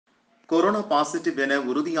Corona positive என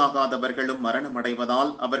உறுதியாகாதவர்களும் மரணமடைவதால்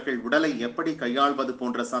அவர்கள் உடலை எப்படி கையாள்வது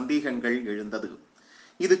போன்ற சந்தேகங்கள் எழுந்தது.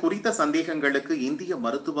 இது குறித்த சந்தேகங்களுக்கு இந்திய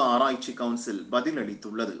மருத்துவ ஆராய்ச்சி கவுன்சில்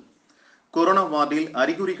பதிலளித்துள்ளது. கொரோனா வார்டில்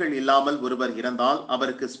அறிகுறிகள் இல்லாமல் ஒருவர் இறந்தால்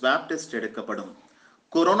அவருக்கு ஸ்வாப் டெஸ்ட் எடுக்கப்படும்.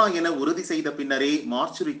 கொரோனா என உறுதி செய்த பின்னரே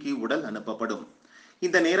மார்ச்சுரிக்கு உடல் அனுப்பப்படும்.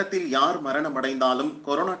 இந்த நேரத்தில் யார் மரணமடைந்தாலும்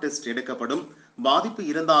கொரோனா டெஸ்ட் எடுக்கப்படும். பாதிப்பு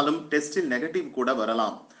இருந்தாலும் டெஸ்டில் நெகட்டிவ் கூட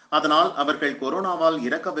வரலாம். அதனால் அவர்கள் கொரோனாவால்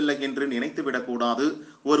இறக்கவில்லை என்று நினைத்துவிடக்கூடாது.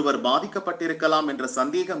 ஒருவர் பாதிக்கப்பட்டிருக்கலாம் என்ற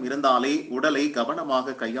சந்தேகம் இருந்தாலே உடலை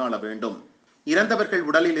கவனமாக கையாள வேண்டும். இறந்தவர்கள்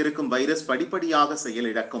உடலில் இருக்கும் வைரஸ் படிப்படியாக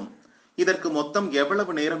செயலிழக்கும். இதற்கு மொத்தம்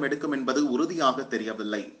எவ்வளவு நேரம் எடுக்கும் என்பது உறுதியாக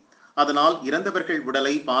தெரியவில்லை. அதனால் இறந்தவர்கள்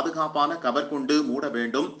உடலை பாதுகாப்பான கவர் கொண்டு மூட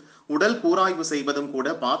வேண்டும். உடல் கூராய்வு செய்வதும்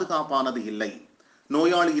கூட பாதுகாப்பானது இல்லை.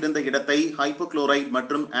 நோயாளி இருந்த இடத்தை ஹைப்போக்ளோரைட்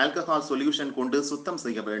மற்றும் ஆல்கஹால் சொல்யூஷன் கொண்டு சுத்தம்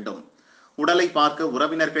செய்ய வேண்டும். உடலை பார்க்க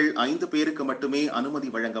உறவினர்கள் 5 பேருக்கு மட்டுமே அனுமதி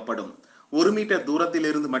வழங்கப்படும். 1 மீட்டர்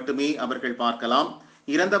தூரத்திலிருந்து மட்டுமே அவர்கள் பார்க்கலாம்.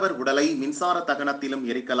 இறந்தவர் உடலை மின்சார தகனத்திலும்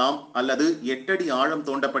எரிக்கலாம் அல்லது 8 அடி ஆழம்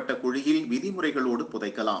தோண்டப்பட்ட குழியில் விதிமுறைகளோடு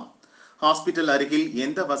புதைக்கலாம். ஹாஸ்பிட்டல் அருகில்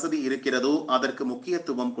எந்த வசதி இருக்கிறதோ அதற்கு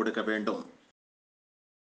முக்கியத்துவம் கொடுக்க வேண்டும்.